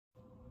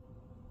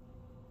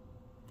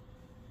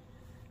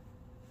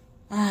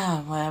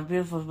Ah, what a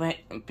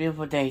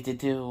beautiful day to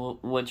do.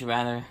 Would you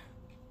rather?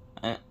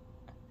 Uh,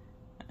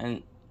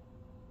 and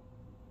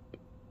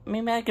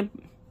maybe I could,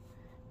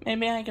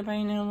 maybe I could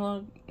bring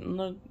in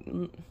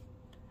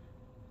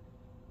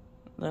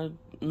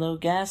little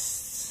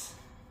guests.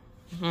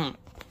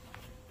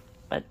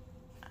 But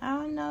I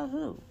don't know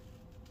who.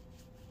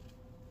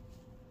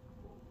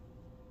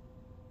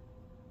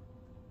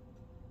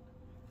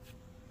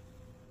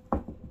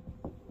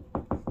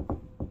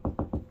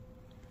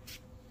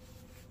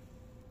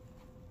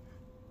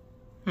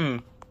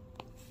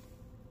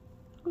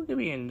 Who could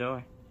be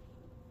indoor?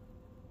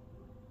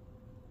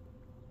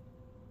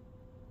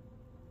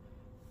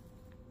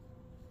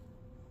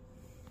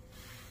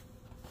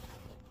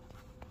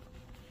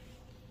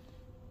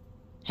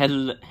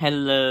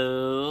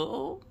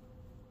 Hello?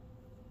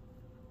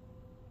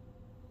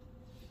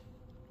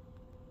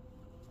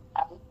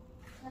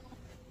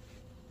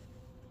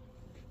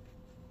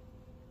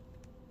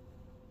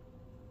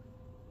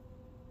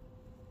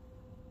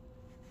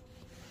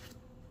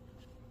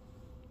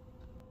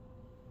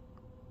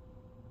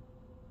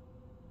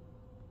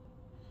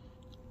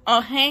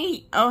 Oh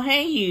hey,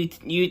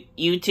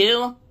 you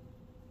two.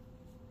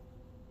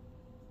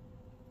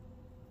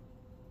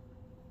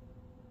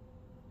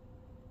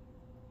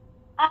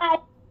 Hi.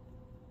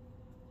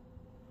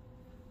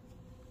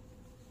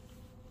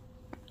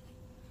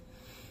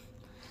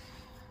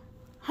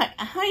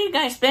 How you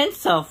guys been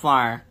so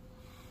far?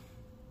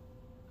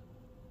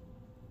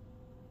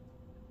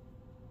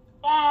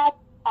 Yes.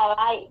 All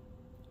right.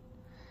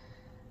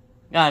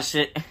 Gosh,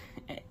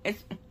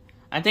 it's.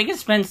 I think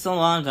it's been so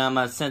long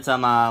since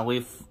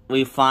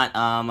we fought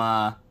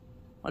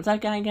what's that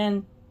guy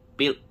again?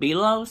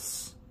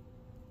 Belos?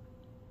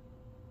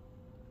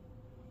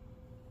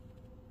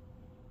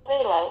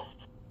 Really?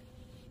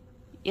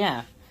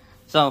 Yeah.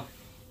 So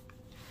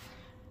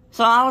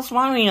I was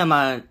wondering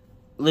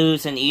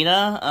Luz and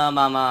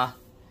Eda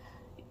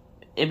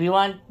if you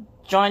want to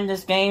join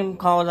this game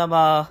called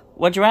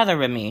Would You Rather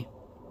with me.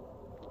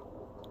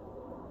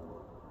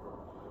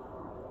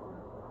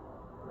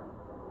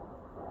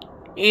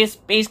 It's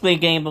basically a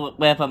game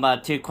with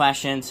about 2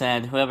 questions,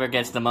 and whoever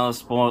gets the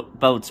most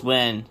votes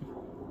win.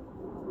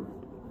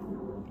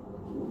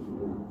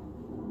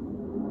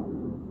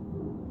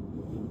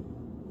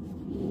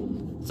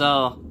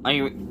 So, are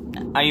you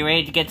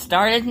ready to get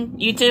started,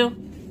 you two?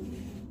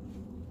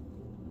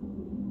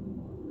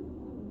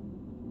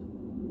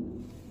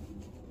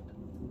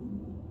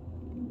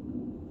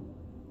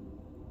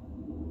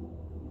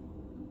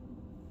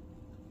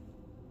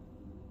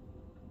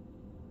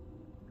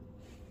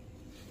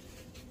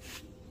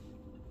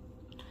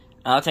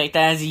 I'll take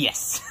that as a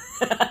yes.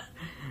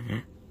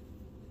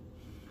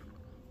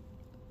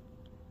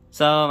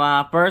 So,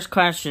 my first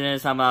question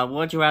is,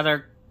 would you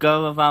rather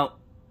go without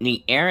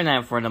the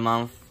internet for the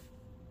month,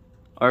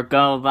 or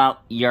go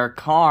without your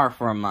car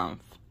for a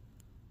month?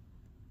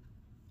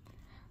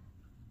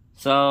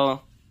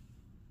 So,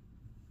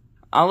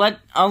 I'll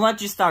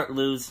let you start,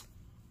 Luz.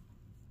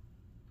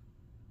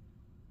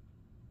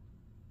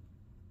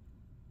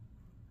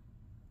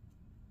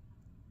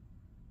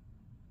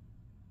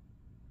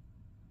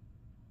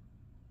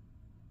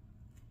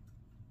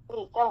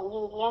 We don't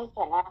use the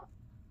internet.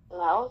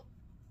 No.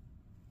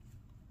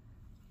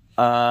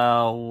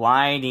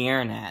 Why the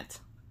internet?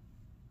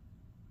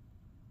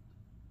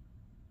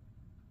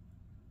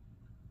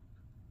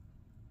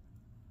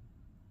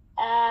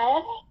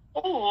 I've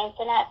been using the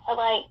internet for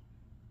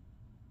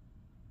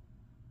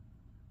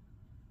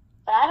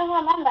but I don't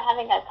remember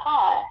having a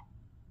car.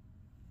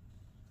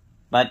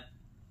 But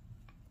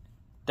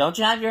don't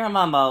you have your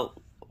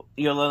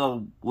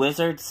little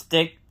wizard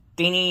stick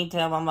thingy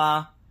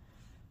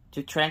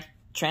to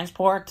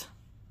transport?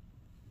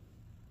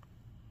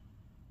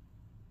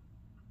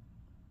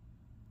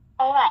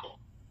 All right.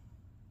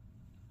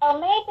 So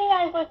maybe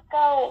I would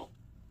go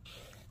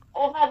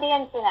without the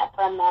internet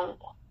for a month.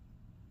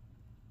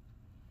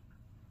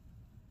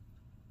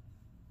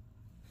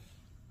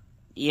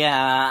 Yeah,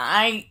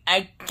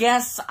 I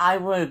guess I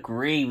would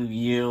agree with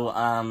you,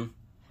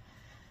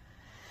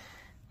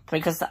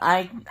 because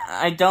I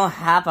don't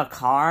have a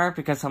car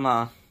because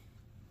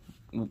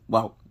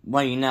well,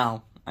 you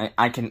know,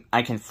 I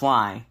can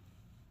fly.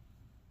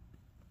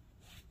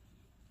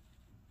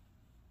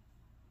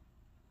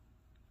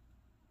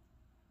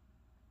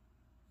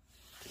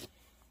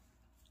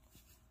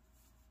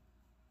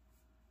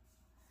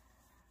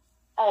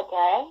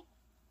 Okay.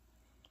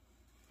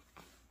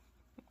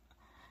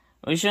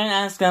 We shouldn't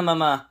ask them,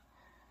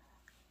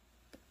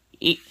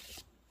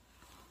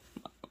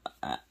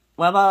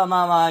 what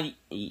about,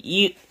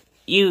 you,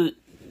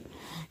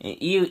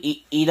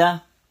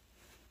 Eda?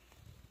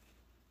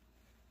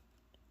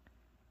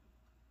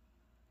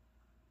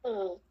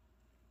 Well,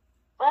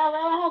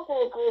 I have to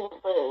agree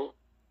with Lou.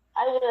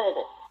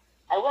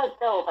 I would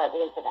go without the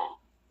internet.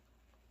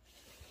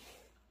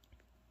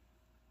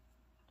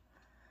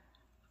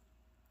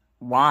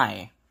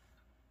 Why?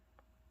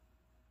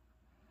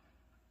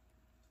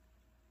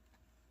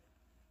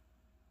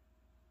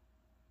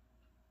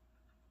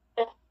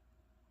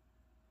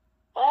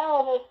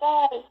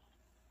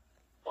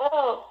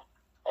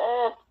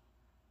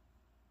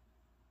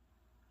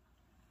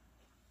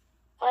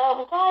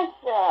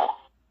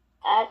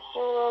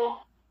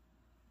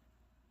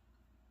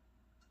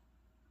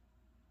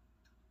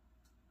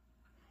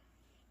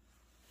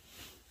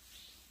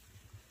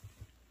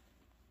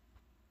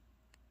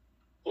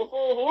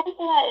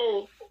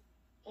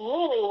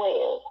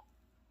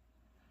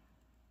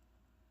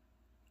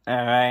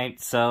 Okay,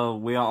 so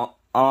we all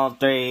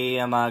three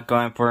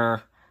going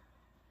for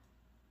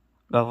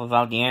go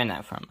without the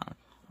internet for a month.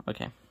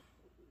 Okay.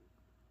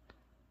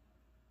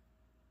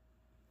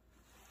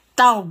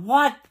 Oh,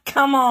 what?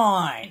 Come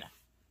on!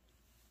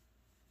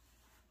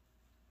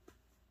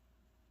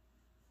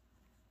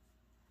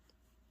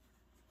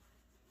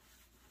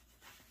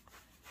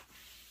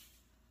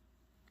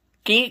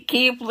 Can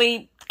you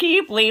believe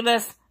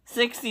this?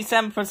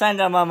 67%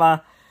 of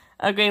them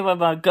agree with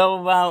go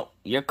without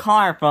your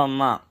car for a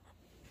month.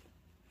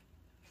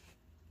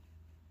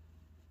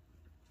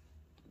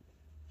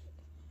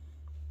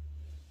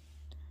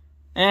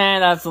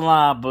 And that's a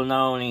lot of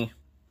baloney.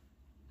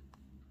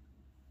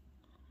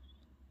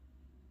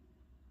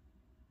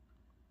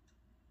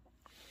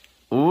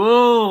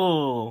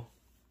 Ooh!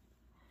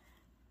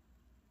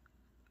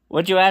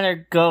 Would you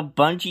rather go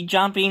bungee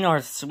jumping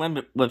or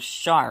swim with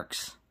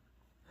sharks?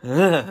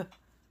 Ugh.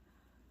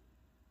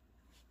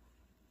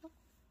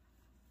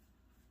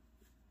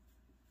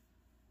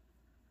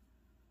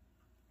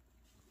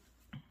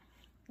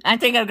 I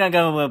think I'm gonna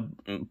go with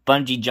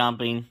bungee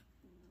jumping.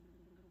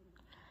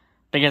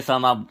 Because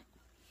why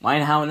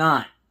the hell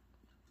not?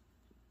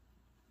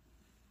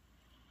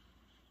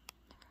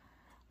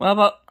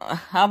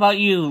 How about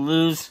you,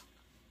 Luz?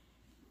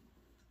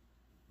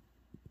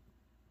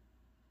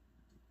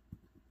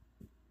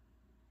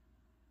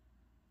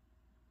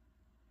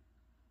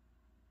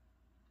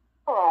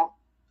 Cool.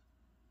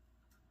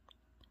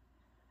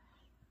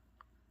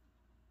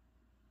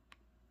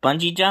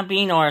 Bungee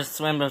jumping or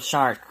swim with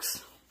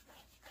sharks?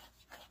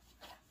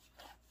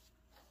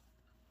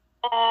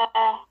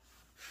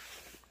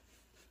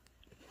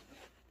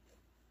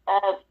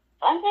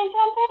 Bungee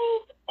jumping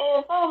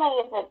is only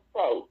if it's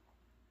safe.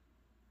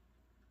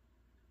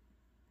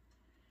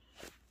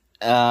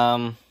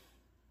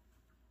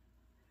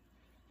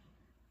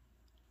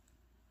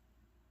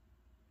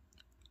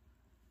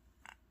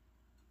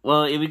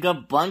 Well, if we go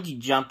bungee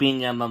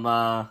jumping, I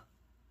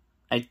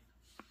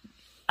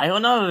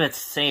don't know if it's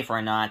safe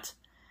or not,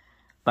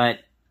 but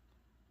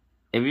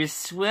if you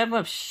swim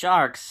with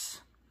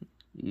sharks,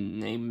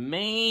 they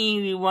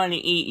may want to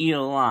eat you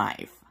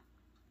alive.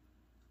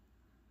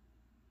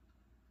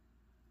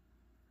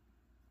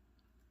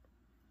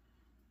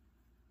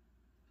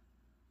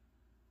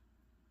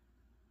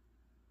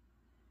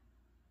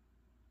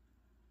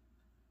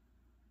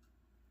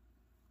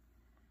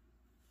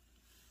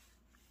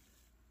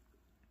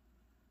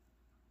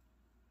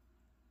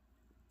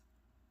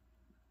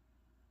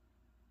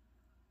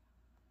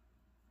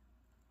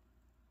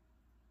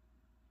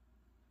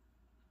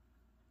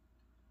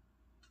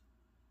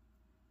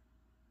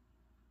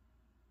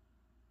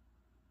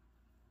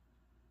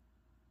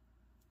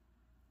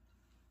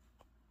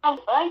 I'm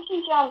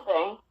bungee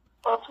jumping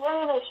or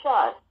swimming with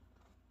sharks.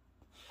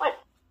 Wait.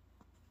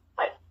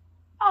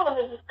 All of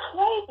this is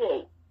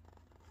crazy.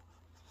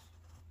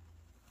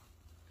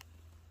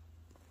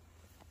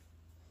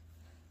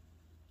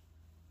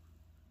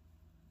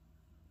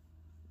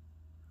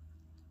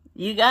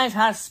 You guys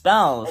have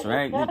spells, Is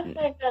right? this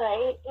thing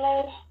gonna eat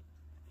me?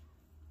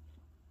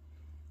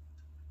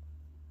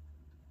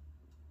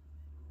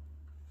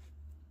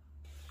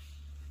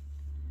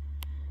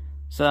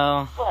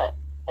 So, What?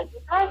 If the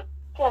guy's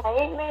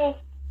gonna eat me,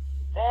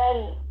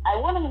 then I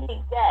wouldn't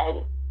be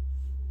dead.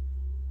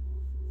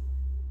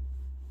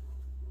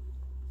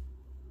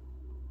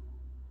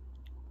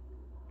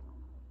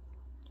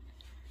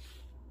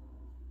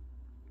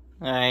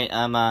 alright,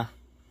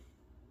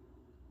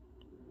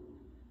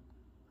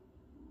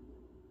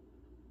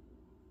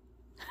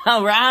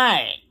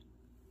 alright!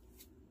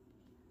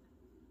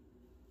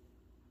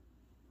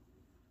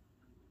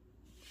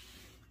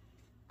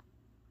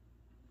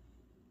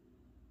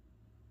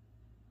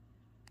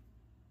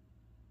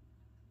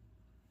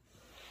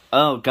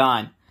 Oh,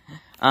 God.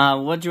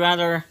 Would you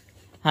rather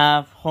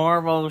have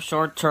horrible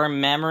short-term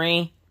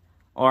memory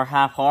or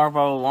have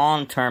horrible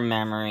long-term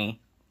memory?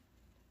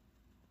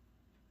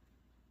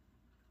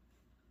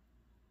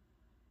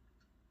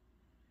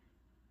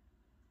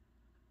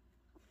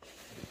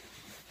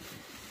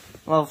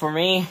 Well, for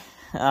me,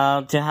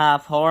 to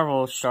have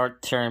horrible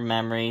short-term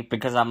memory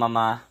because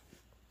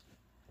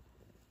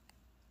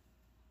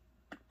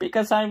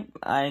because I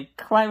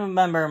quite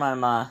remember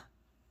my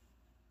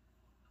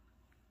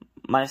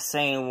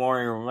Saiyan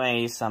warrior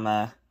race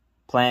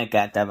planet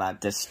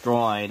got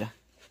destroyed.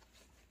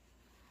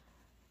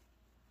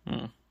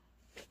 A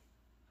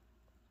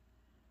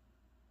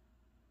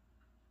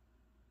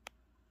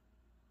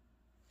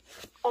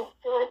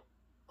short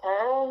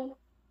term?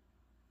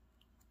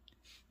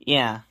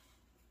 Yeah.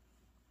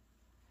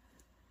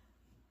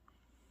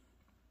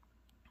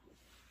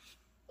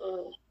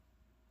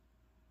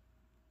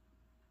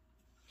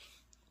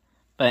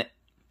 But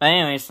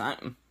anyways,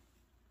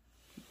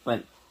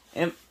 but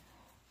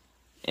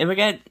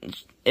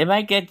if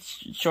I get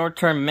short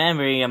term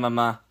memory,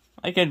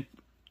 I could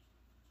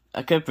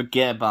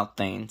forget about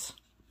things.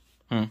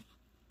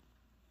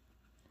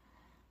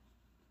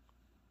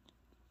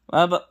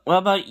 What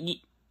about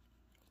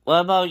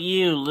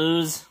you,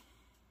 Luz?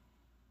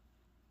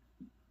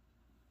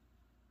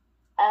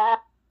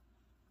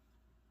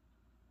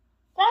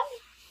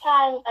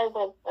 sometimes I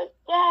would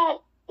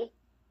forget.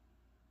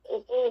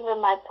 It's even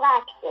my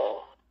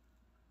practice.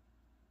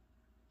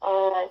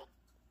 Or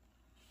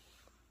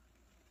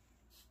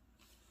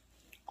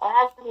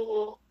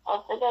having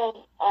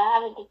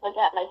to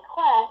forget my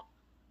quest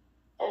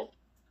is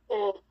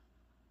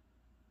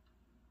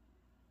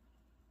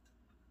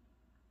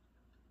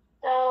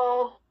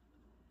so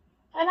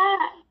for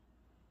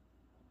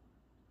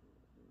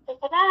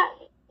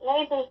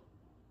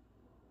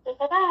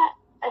that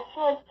a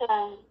short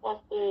term would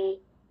be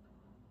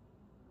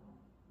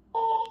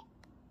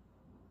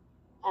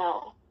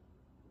oh.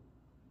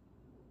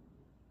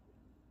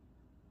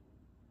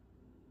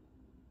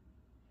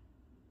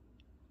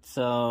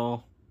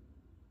 So,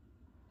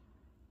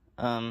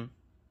 have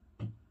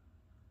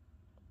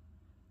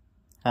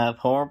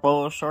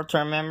horrible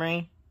short-term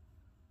memory?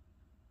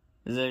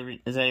 Is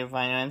that your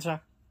final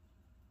answer?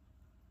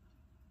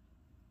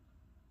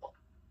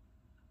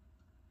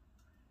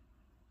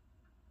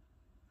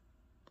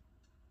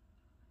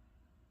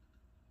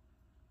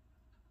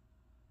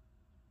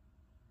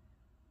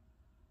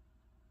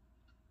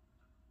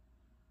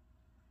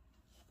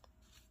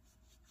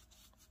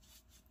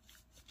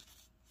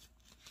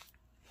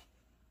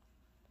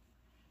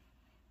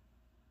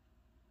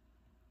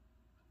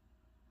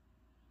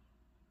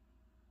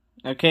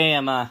 Okay,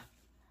 how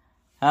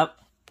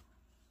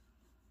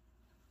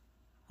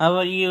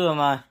about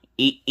you,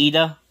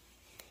 Eda?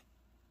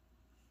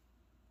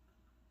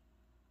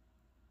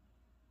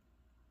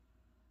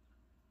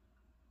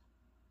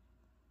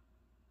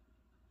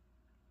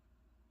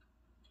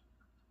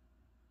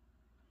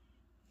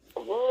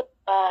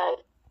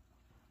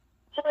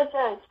 Short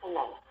term for me.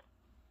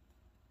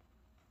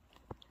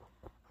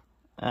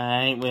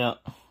 Alright,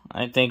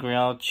 I think we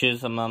all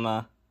choose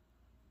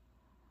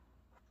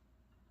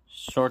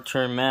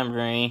short-term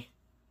memory.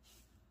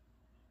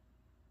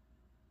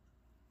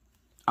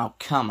 Oh,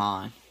 come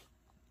on.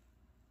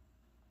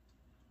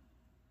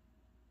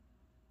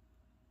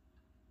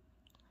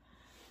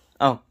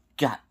 Oh,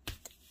 God.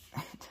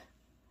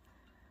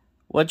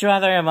 Would you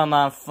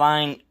rather,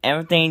 find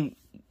everything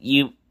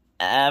you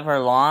ever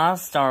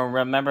lost or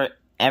remember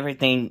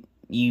everything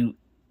you've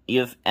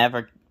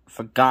ever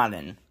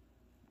forgotten?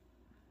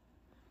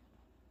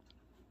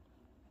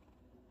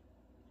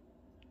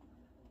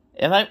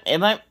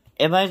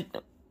 If I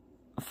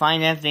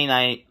find anything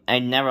I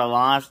ever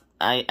lost,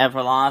 I would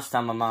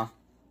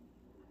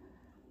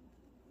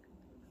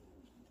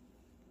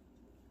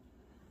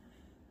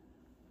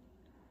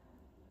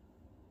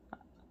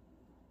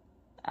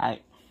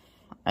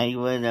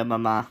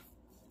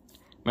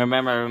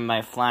remember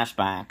my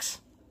flashbacks.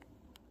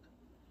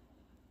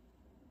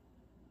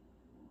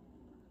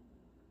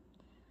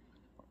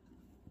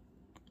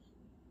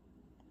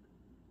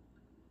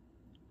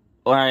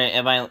 Or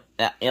if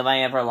I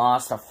ever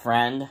lost a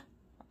friend,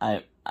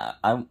 I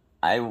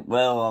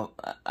will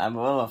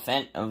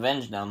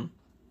avenge them.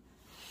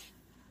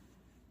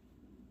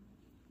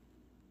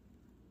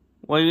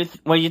 What do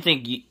you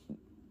think,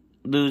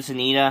 Luz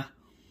and Eda?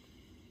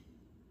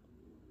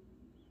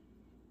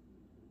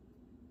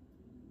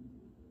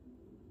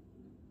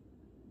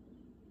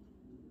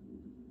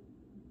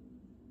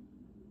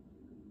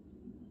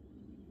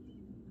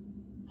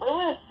 We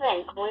would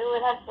think we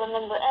would have to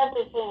remember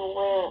everything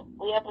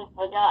we haven't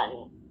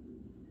forgotten.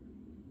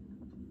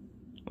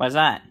 What's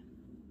that?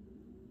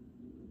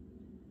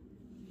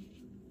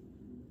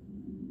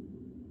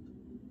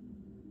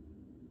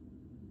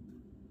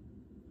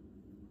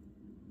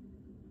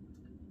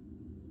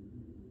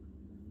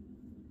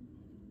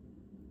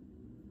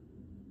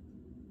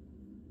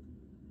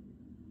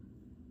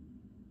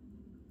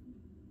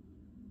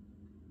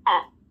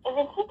 If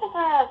it's just for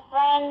our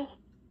friends,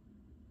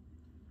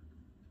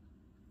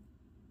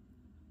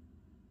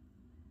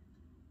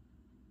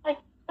 like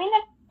we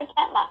never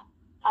forget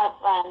our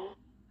friends.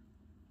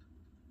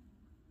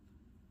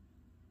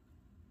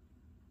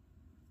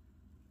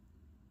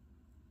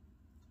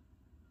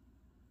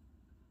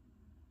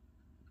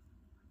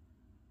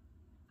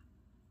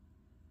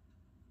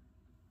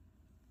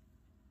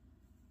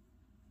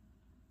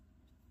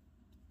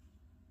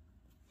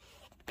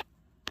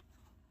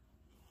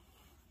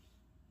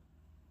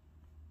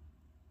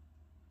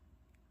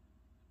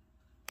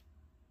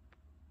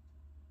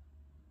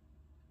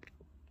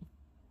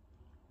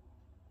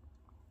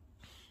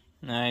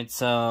 Alright,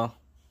 so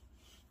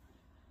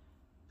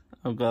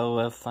I'll go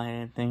with find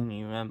anything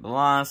you have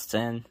lost,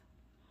 and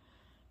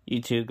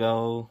you two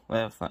go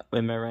with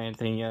remember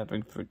anything you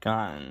haven't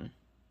forgotten.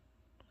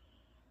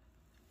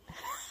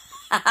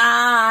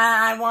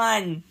 I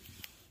won!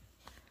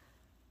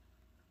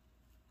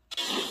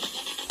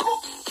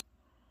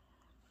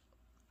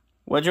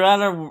 Would you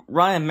rather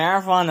run a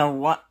marathon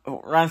or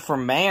run for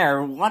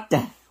mayor? What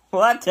the?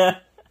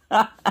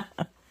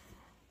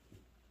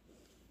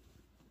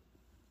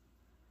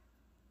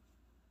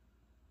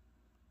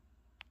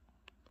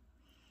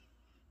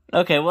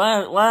 Okay,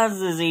 what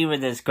is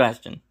even this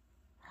question?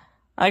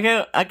 I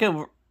could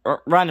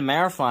run a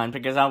marathon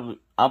because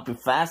I'll be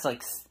fast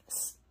like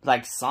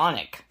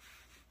Sonic.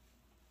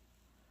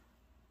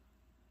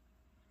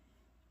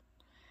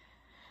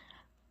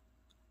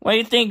 What do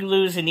you think,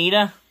 Luz and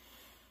Eda?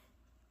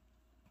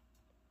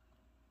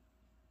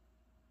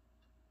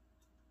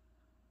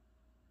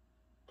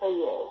 For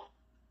you.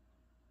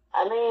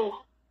 I mean,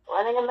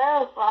 running a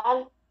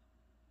marathon.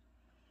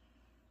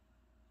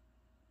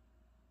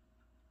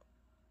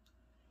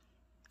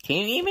 Can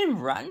you even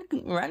run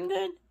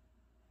good?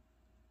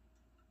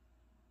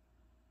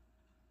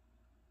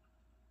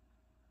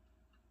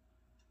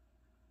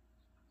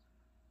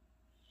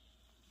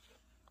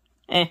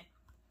 I'll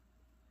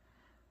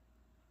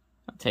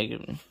take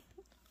it.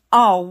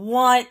 Oh,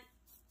 what?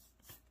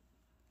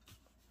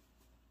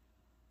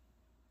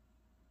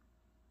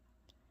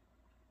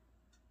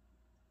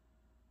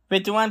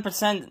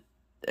 "51%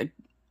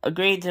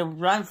 agreed to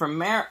run for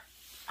mayor."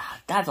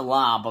 That's a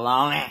lot of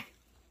baloney.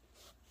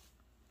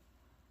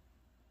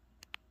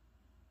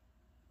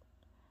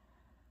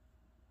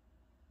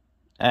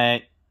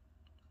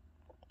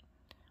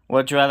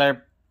 Would you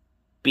rather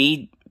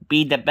be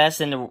the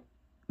best in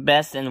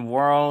the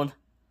world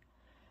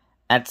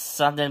at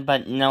something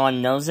but no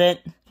one knows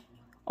it,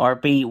 or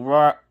be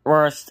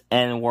worst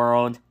in the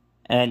world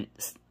and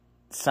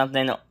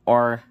something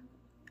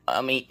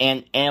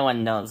and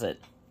anyone knows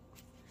it?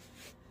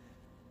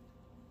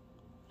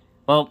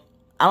 Well,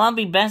 I want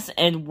to be best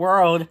in the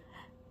world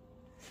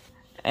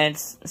and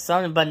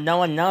something but no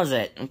one knows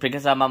it,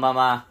 because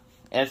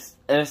if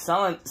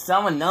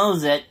someone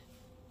knows it,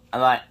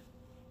 I'm like,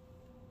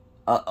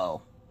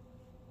 uh-oh.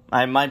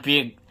 I might be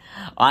in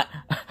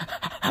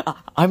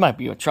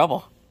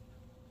trouble.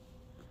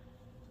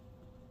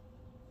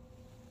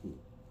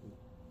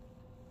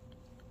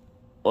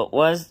 What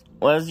was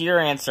your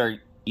answer,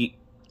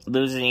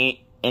 Luz and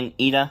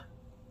Eda?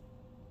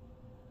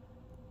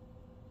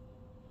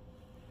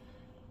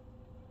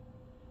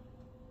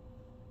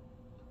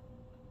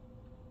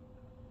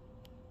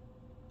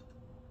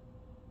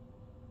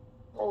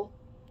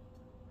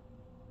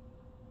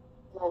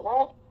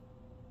 What?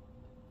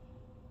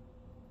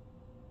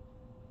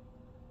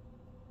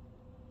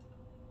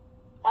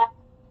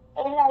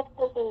 It has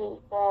to be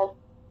the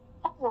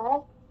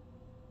summer.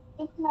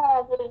 It's not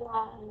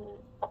everyone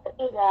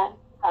either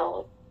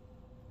knows.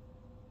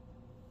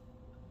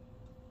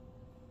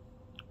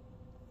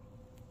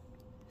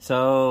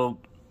 So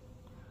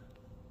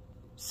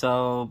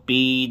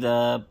be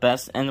the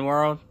best in the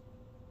world?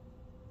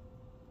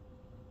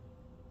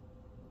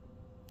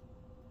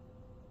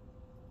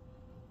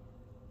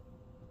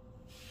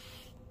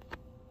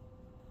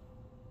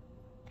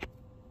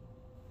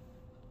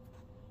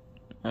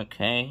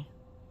 Okay.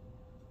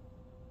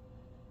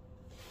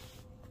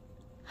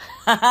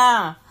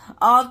 Haha!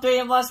 All three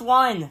of us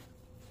won!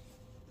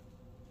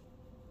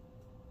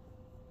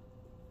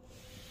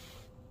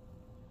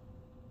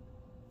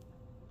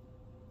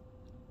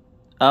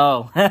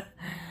 Oh.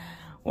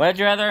 Would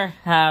you rather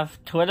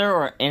have Twitter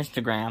or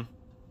Instagram?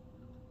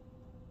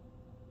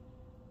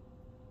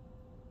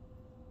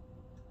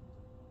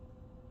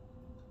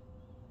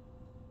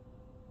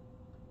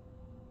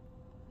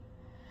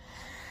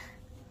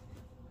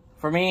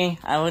 For me,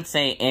 I would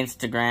say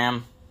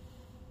Instagram.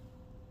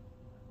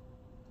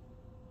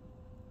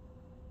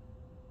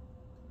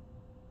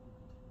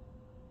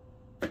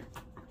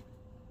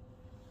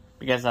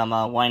 Because,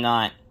 why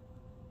not?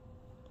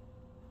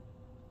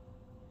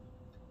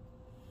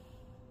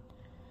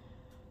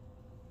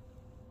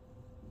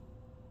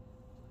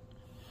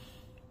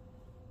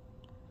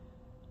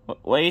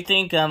 What do you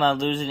think,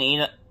 Luz and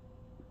Eda?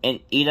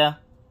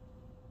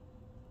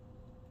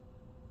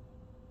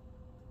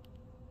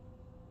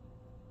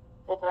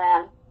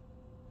 Instagram.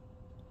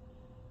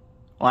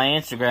 Why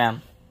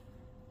Instagram?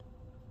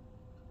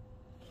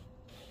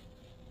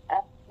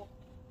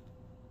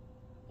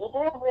 You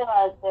do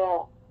realize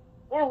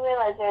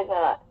there's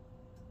a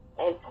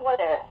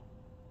Twitter.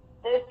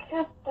 There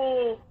could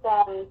be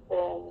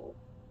something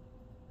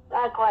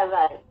not quite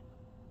right.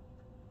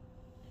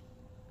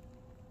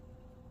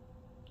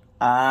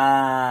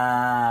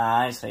 Ah,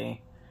 I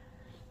see.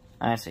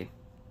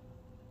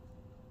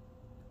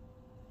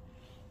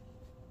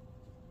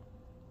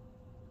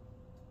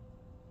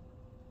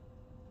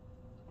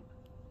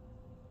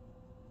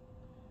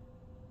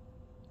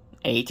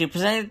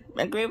 82%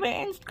 agree with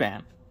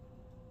Instagram.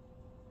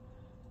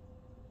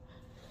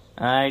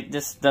 Alright,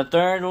 this is the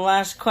third and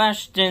last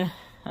question.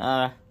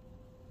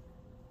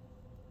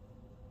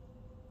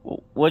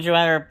 Would you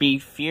rather be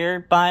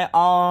feared by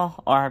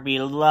all or be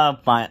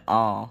loved by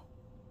all?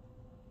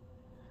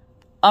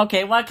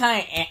 Okay, what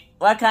kind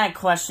of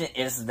question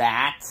is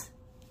that?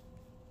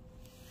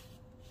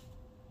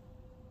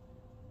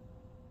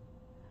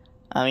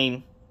 I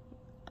mean,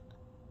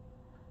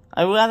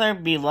 I'd rather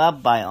be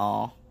loved by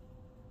all.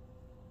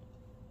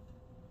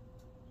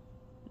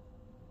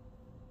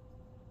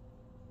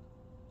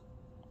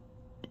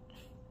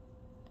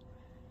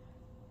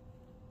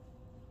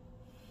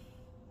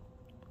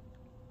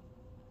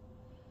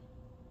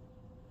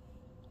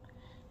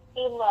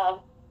 Be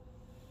loved.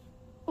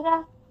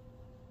 Yeah.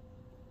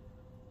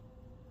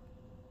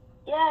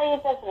 Yeah, you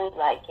definitely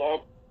like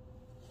it.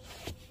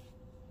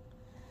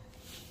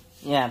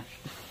 Yeah.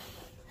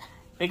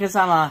 Because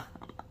I'm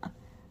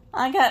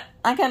I got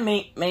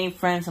many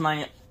friends of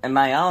my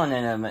own,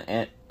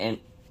 and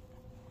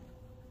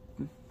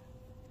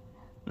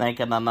like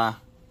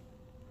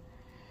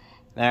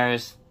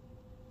there's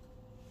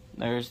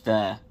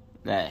the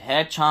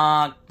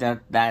hedgehog,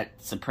 that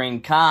Supreme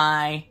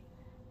Kai,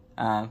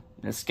 the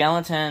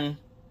skeleton,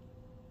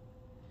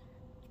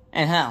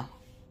 and hell,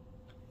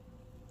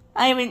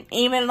 I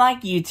even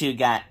like you two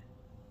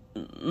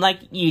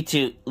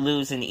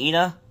Luz and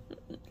Eda.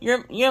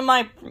 You're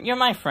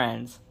my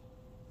friends.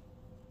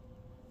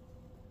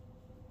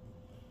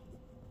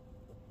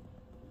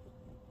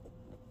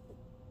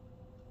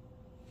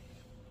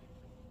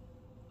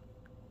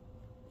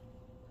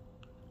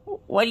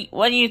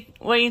 What do you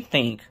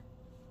think?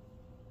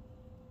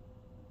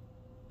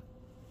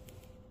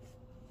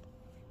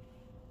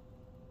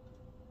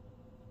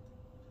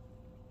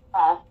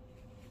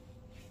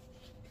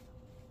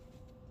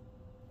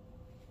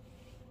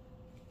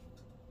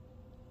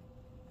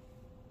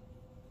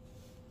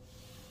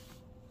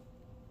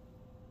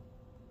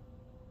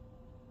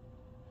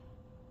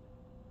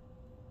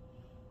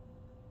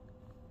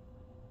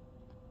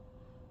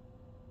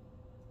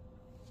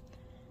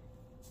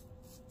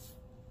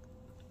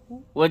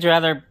 Would you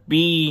rather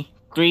be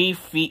 3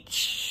 feet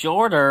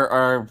shorter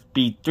or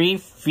be 3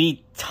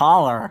 feet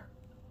taller?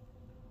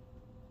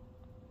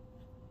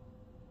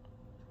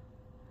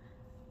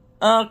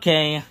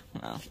 Okay,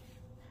 well,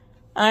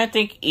 I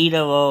think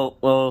Eda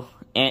will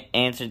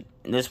answer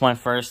this one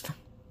first.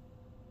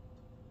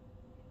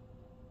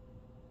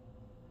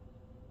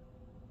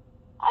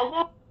 I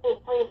guess be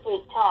 3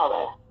 feet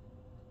taller.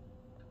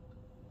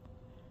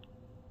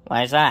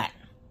 Why is that?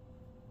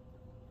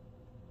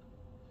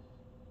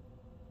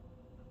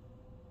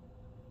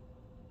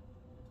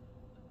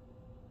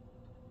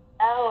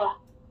 Oh,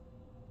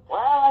 well,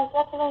 I'm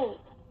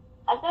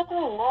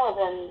definitely more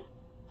than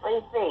 3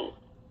 feet.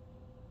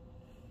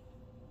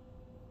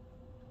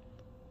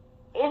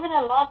 Even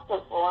in monster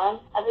form,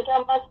 I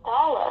become much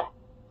taller.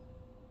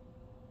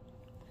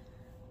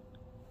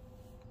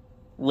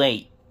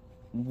 Wait,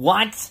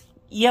 what?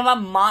 You have a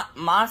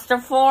monster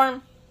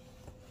form?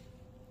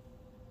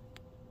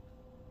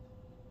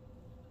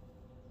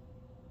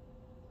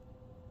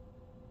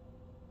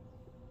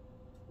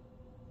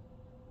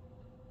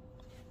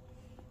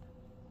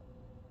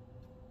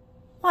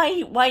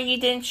 Why you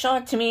didn't show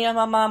it to me,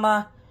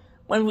 Mama,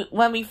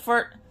 when we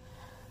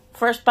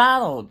first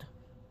battled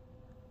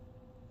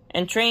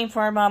and trained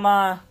for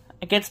Mama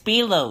against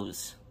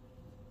Belos?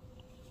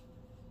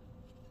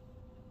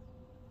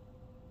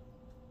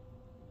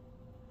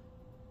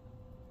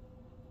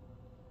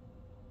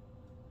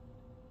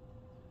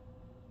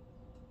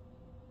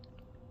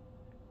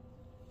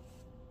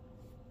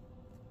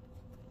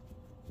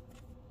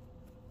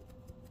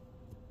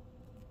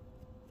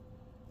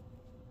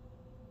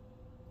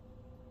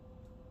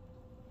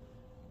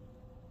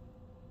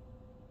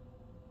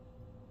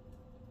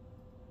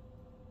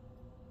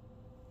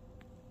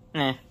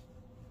 Eh.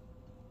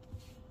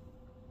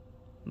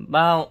 But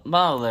I'll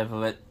live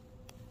with it.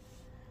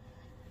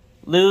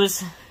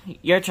 Luz,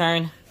 your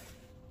turn.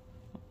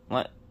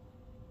 What?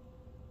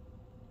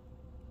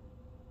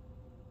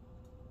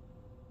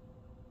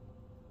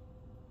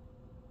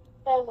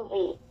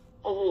 Probably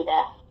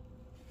Eda.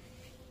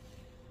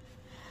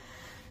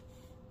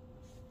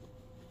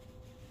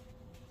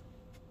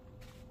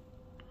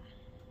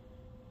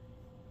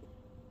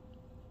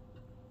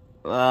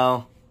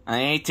 Well,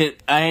 I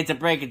hate to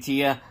break it to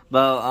you,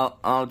 but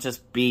I'll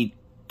just be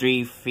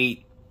 3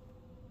 feet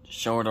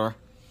shorter.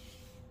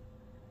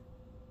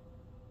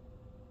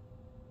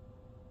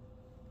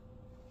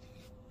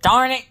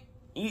 Darn it!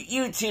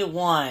 You two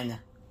won.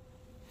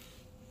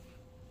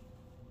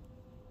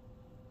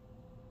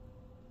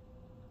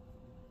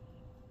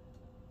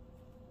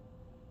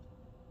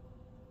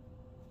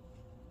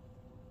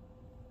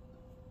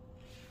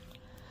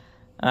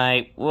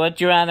 Alright,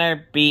 would you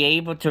rather be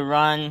able to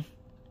run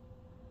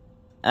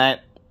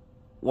at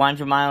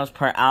 100 miles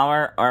per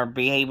hour or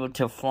be able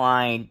to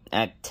fly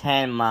at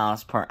 10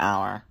 miles per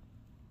hour?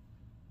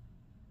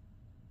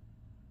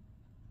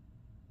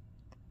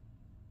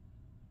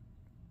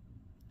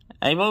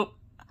 I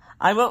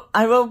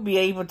will be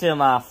able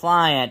to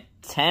fly at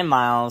 10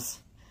 miles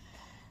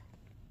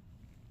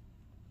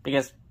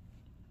because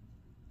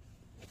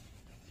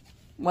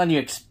what do you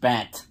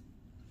expect?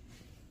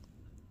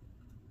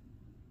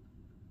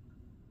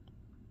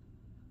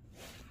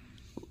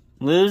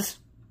 Lose?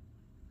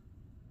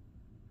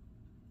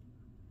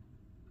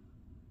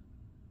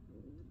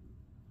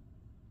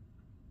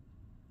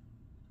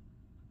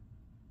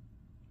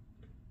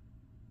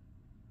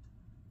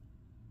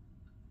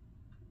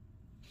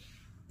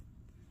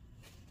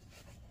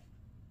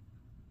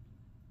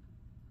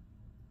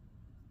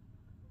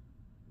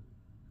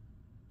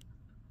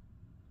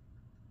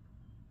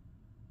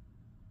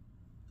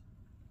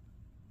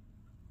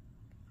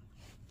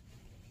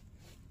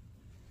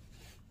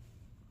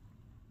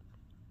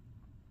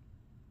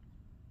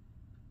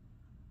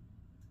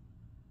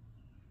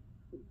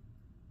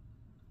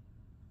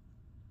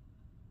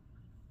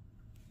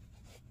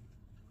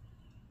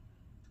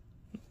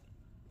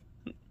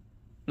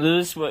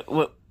 Luz,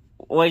 what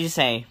did you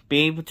say?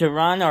 Be able to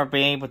run or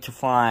be able to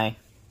fly?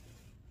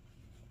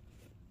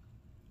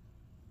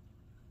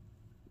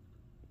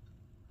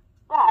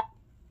 Right.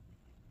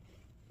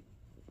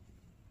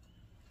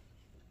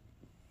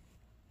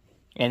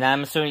 And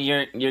I'm assuming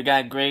you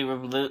got great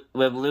with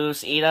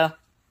Luz, Eda?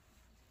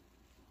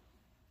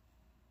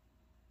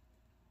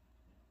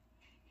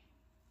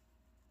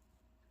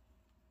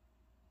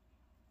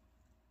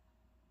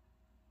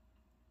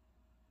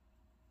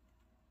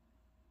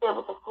 Be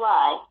able to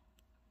fly.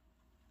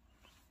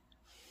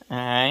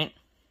 Alright.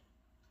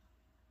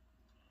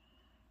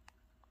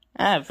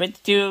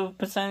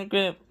 52%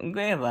 agree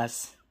with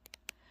us.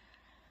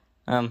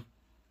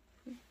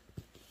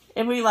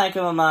 If we like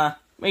them,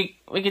 we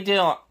could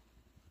do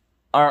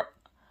our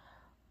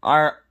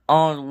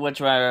own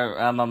which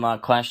rather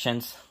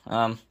questions.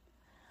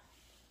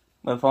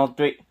 With all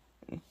three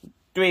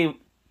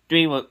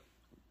will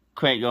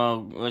create your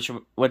which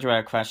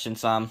rather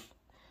questions.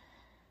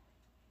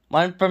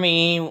 One for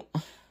me,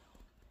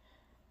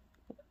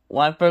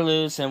 one for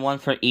Luz, and one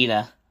for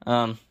Eda.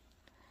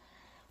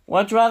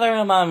 Would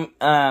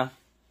rather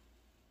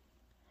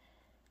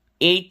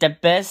eat the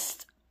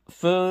best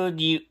food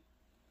you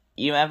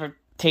ever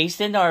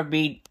tasted, or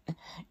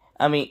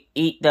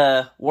eat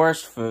the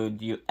worst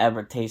food you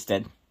ever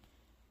tasted?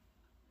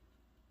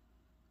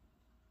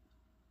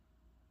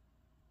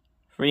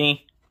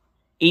 3.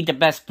 Eat the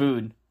best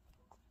food.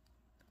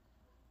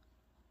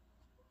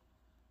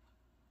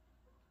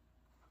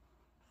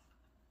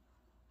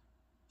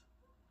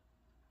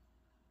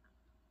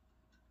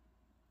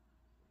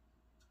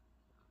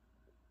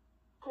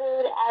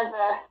 Food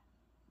ever.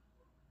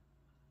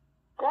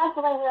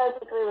 Definitely I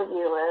agree with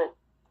you, Luz.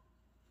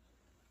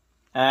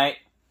 Alright.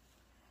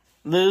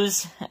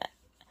 Luz,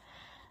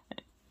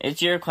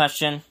 it's your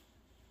question.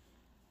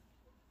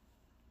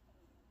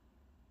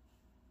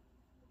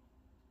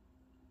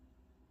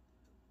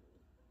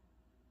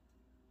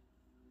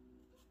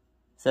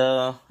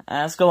 So,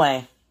 ask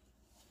away.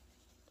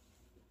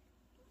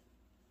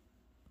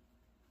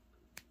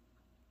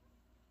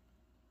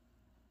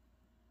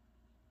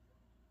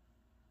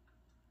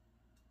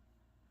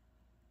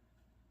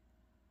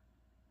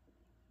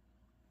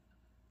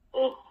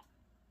 It's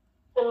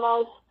the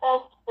most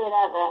best food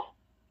ever.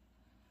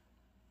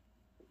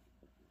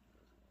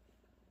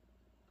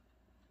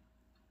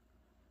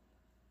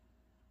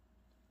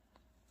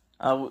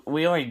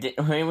 We already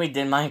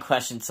did my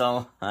question,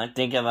 so I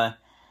think of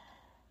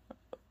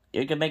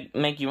you can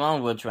make your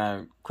own which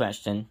rather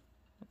question,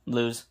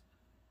 Luz.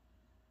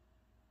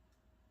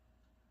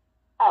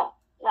 Oh,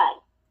 right.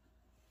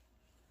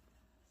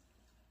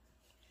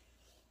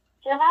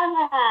 Do you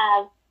rather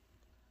have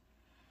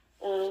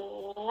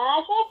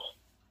magic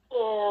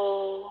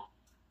to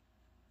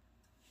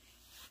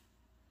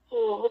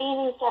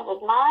read each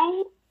other's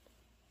minds,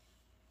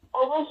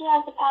 or would you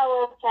have the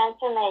power of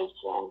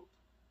transformation?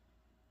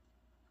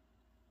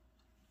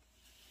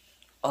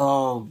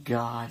 Oh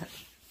God.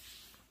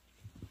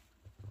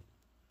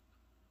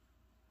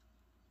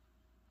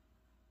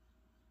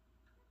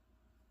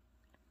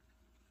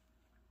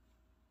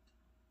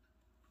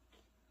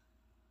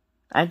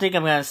 I think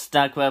I'm gonna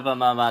stuck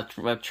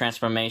with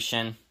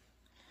transformation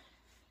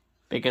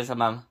because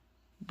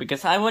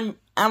I would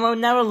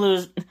never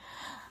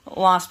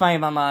lost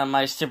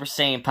my Super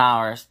Saiyan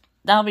powers.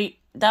 That'll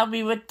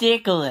be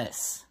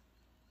ridiculous.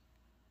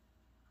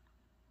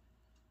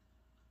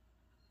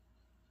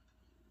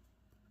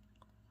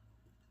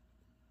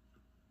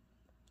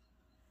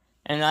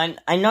 And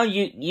I know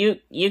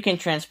you can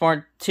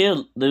transport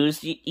too,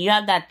 Luz. You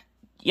have that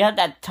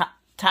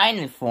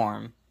Titan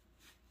form.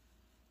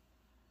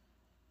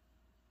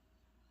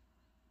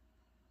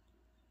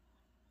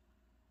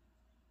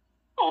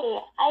 Hey,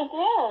 I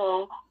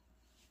do.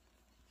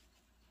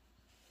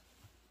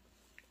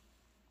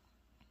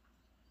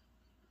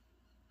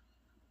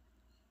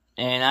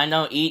 And I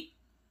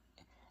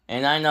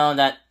know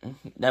that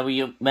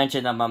we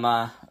mentioned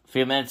a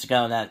few minutes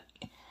ago that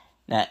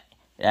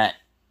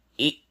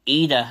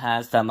Eda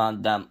has the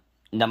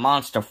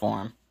monster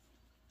form.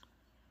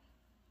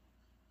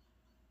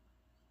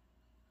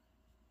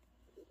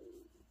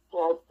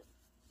 Good.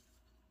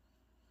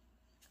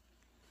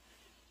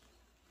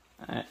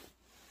 Alright.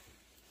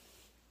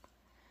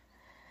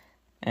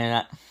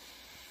 And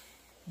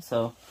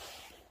so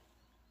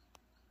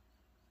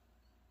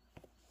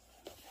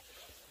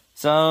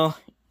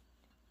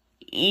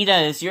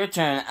Eda, it's your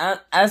turn.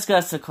 Ask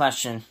us a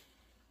question.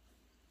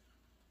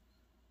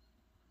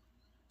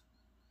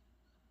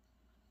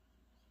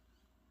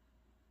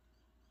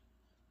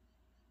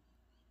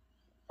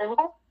 Would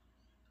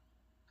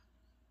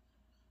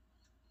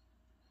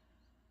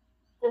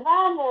you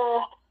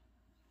rather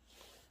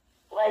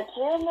like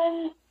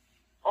humans,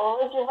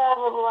 or would you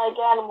rather like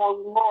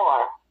animals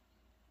more?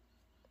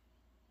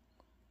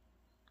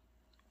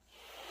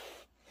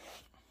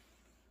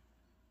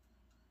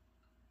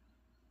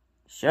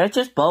 Should I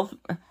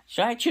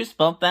choose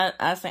both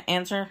as the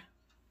answer?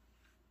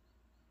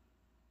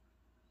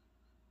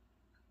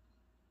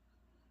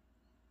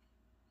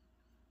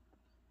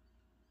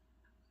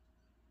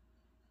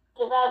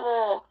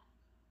 rather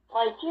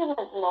like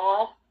humans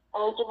more,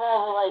 or would you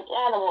rather like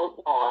animals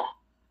more?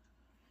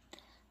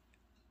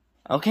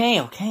 Okay.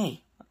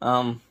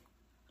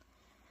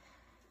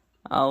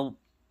 I'll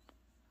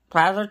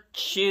rather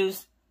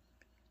choose,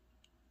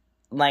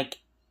 like,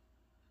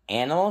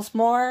 animals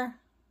more.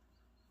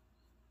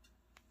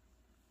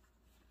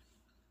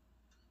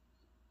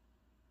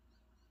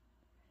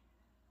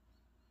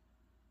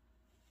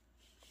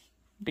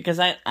 Because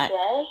I like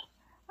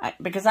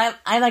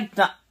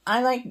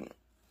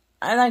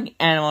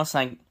animals,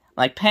 like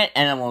pet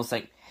animals,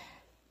 like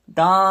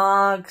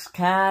dogs,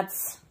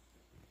 cats.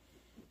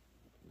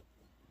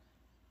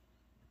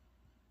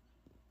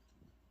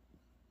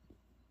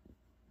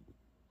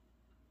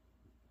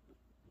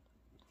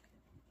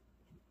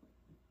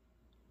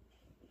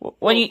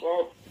 What do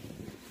you?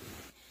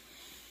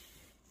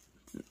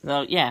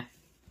 So yeah,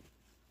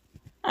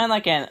 I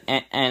like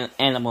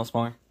animals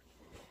more.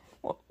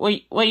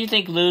 What do you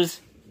think, Luz?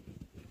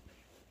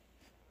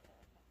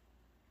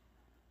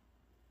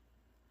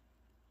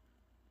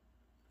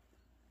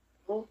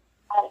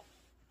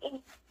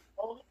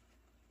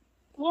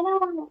 You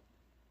know,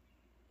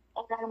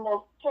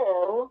 animals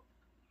too,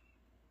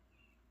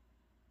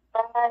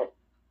 but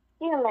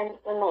humans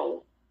for me.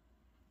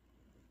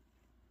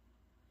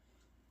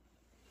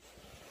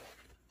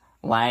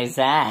 Why is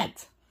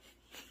that?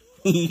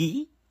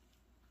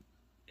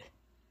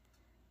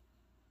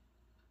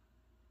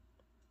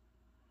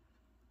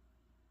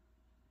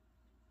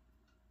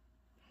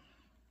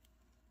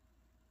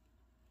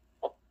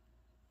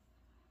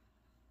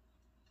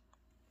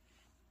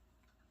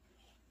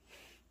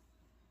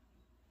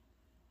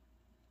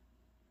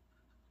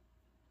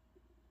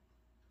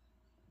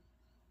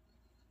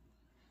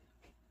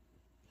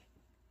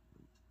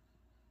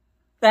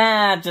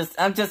 I'm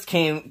just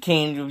came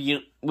with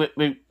you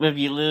with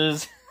you,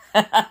 Luz.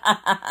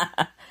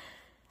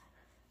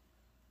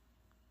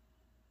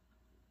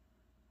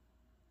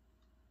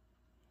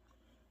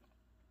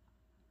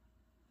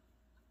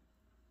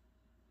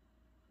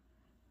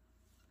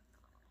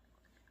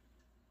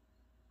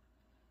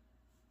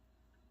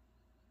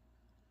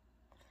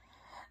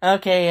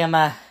 Okay,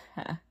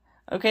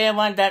 okay,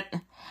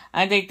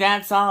 I think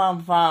that's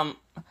all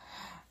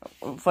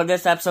for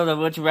this episode of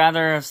Would You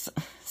Rather.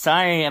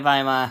 Sorry if if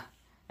I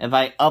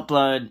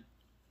upload,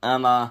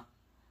 not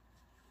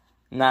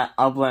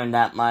uploading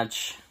that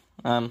much,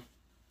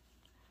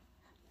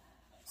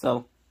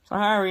 so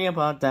sorry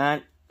about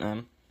that,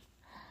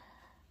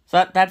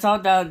 so that's all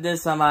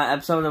this,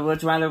 episode of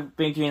Would You Rather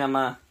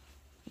between,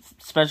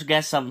 special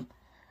guests,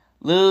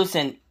 Luz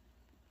and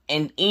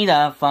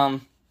Eda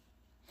from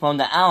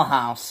the Owl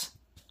House.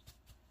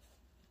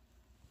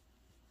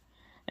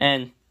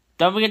 And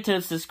don't forget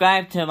to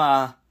subscribe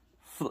to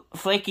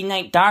Flaky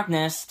Night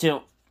Darkness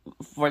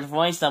for the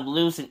voice of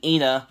Luz and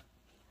Eda.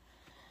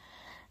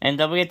 And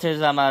don't forget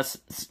to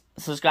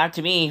subscribe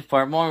to me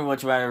for more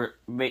Would You Rather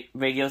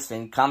videos,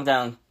 and comment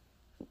down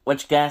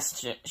which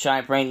guest should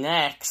I bring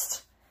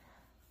next.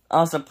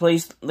 Also,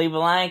 please leave a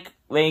like,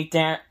 rate,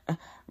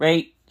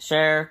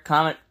 share,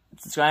 comment,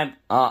 subscribe,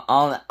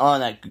 all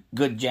that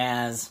good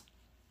jazz.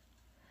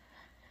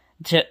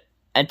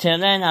 Until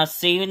then, I'll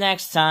see you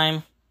next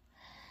time.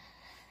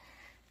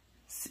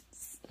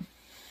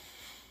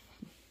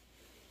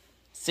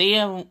 See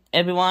you,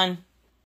 everyone.